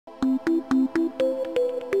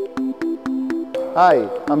Hi,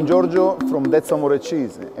 I'm Giorgio from Amore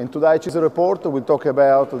Cheese, and today Cheese Report will talk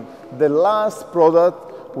about the last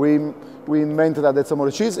product we invented at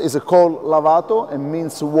Amore Cheese. It's called Lavato and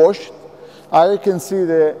means washed. I can see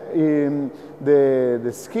the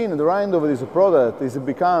skin, the rind of this product is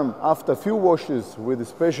become, after a few washes with a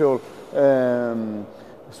special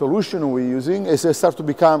solution we're using, it starts to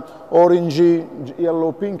become orangey,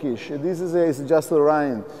 yellow, pinkish. This is just the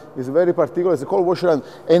rind. It's very particular. It's called wash rind.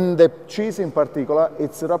 And the cheese in particular,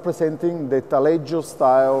 it's representing the taleggio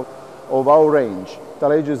style of our range.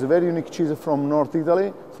 Taleggio is a very unique cheese from North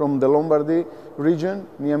Italy, from the Lombardy region,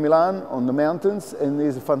 near Milan, on the mountains, and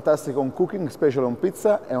is fantastic on cooking, especially on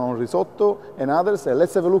pizza and on risotto and others.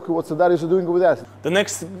 Let's have a look at what Darius is doing with that. The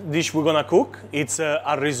next dish we're gonna cook, it's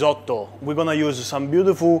a risotto. We're gonna use some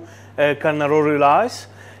beautiful carnaroli rice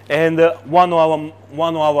and one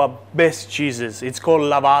of our best cheeses. It's called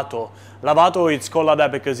Lavato. Lavato, it's called like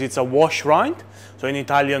that because it's a wash rind. So in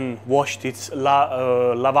Italian, washed, it's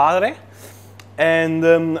lavare. And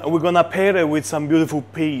we're gonna pair it with some beautiful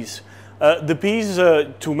peas. The peas,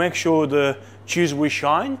 to make sure the cheese will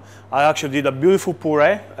shine, I actually did a beautiful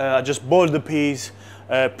puree. I just boiled the peas,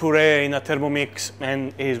 puree in a Thermomix,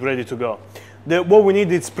 and it's ready to go. What we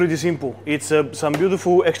need is pretty simple. It's some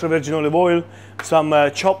beautiful extra virgin olive oil, some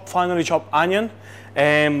finely chopped onion,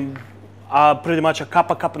 and pretty much a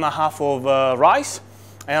cup and a half of rice.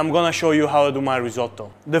 And I'm gonna show you how to do my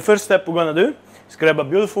risotto. The first step we're gonna do is grab a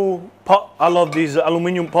beautiful pot. I love this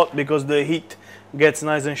aluminum pot because the heat gets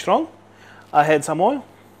nice and strong. I had some oil.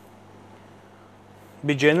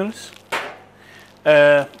 Be generous.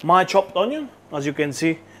 My chopped onion, as you can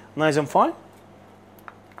see, nice and fine.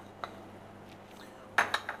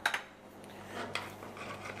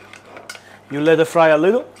 You let it fry a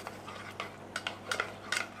little.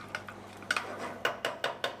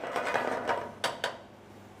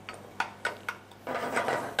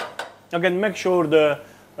 Again, make sure the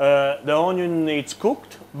onion is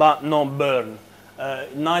cooked but not burned.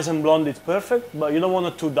 Nice and blonde, it's perfect, but you don't want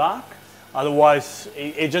it too dark, otherwise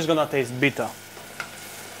it's just gonna taste bitter.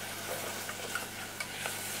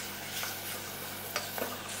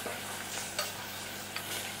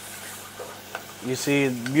 You see,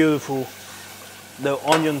 beautiful, the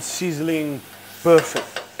onion sizzling,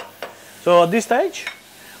 perfect. So at this stage,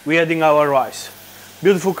 we're adding our rice.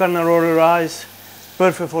 Beautiful carnaroli rice,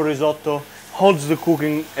 perfect for risotto, holds the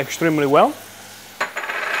cooking extremely well.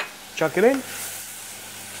 Chuck it in.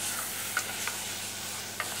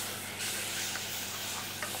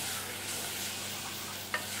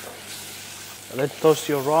 Let's toast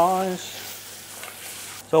your rice.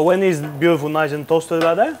 So when it's beautiful, nice and toasted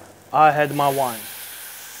like that, I had my wine.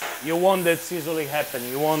 You want that sizzling happen.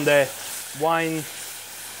 You want the wine,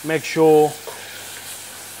 make sure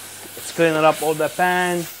it's cleaning up all the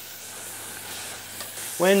pan.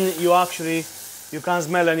 When you can't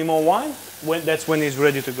smell any more wine, that's when it's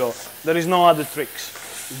ready to go. There is no other tricks.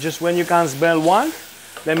 Just when you can't smell wine,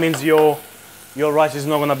 that means your rice is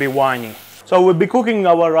not gonna be winey. So we'll be cooking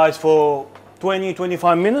our rice for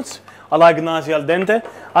 20-25 minutes. I like nice al dente.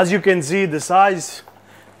 As you can see, the size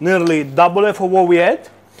nearly double it for what we had.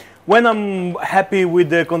 When I'm happy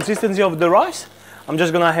with the consistency of the rice, I'm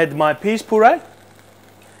just gonna add my peas puree.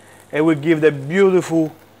 It will give the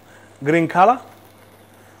beautiful green color.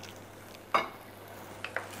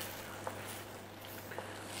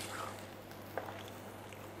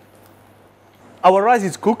 Our rice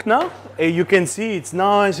is cooked now. You can see it's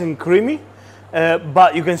nice and creamy.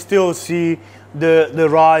 But you can still see the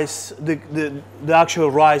rice, the actual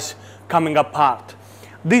rice coming apart.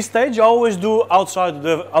 This stage I always do outside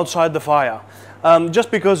the fire, just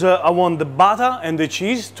because I want the butter and the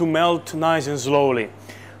cheese to melt nice and slowly.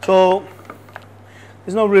 So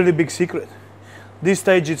it's not really a big secret. This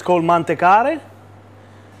stage it's called mantecare,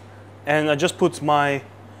 and I just put my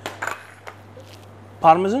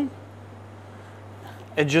parmesan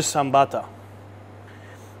and just some butter.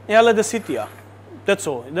 Yeah, let it sit here. That's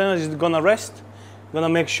all. Then it's gonna rest. Gonna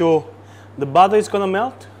make sure the butter is gonna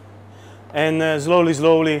melt, and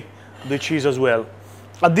slowly the cheese as well.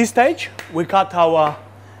 At this stage, we cut our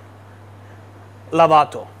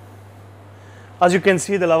lavato. As you can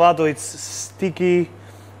see, the lavato it's sticky.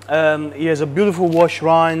 It has a beautiful wash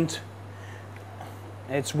rind.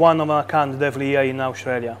 It's one of a kind, definitely here in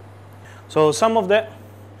Australia. So some of that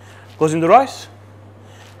goes in the rice,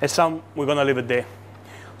 and some we're gonna leave it there.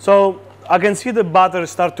 So I can see the butter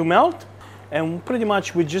start to melt, and pretty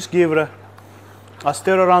much we just give it a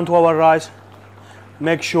stir around to our rice.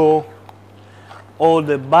 Make sure all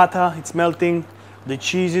the butter it's melting, the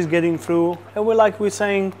cheese is getting through, and we're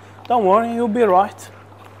saying, don't worry, you'll be right.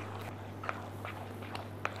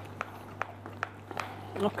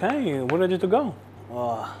 Okay, we're ready to go.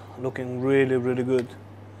 Oh, looking really, really good.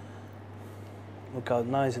 Look how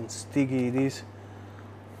nice and sticky it is.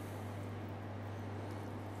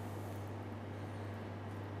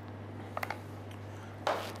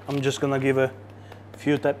 I'm just gonna give a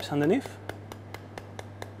few taps underneath.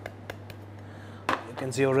 You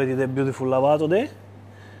can see already the beautiful lavato there.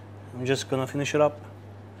 I'm just gonna finish it up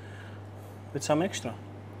with some extra.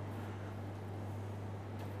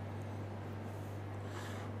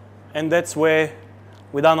 And that's where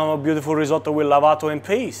we done our beautiful risotto with lavato and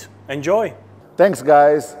peas. Enjoy! Thanks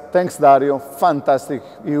guys, thanks Dario, fantastic.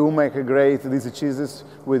 You make a great these cheeses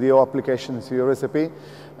with your applications, your recipe.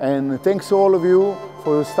 And thanks to all of you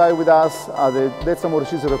for staying with us at the That's Amore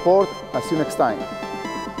Cheese Report. I'll see you next time.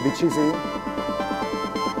 Be cheesy.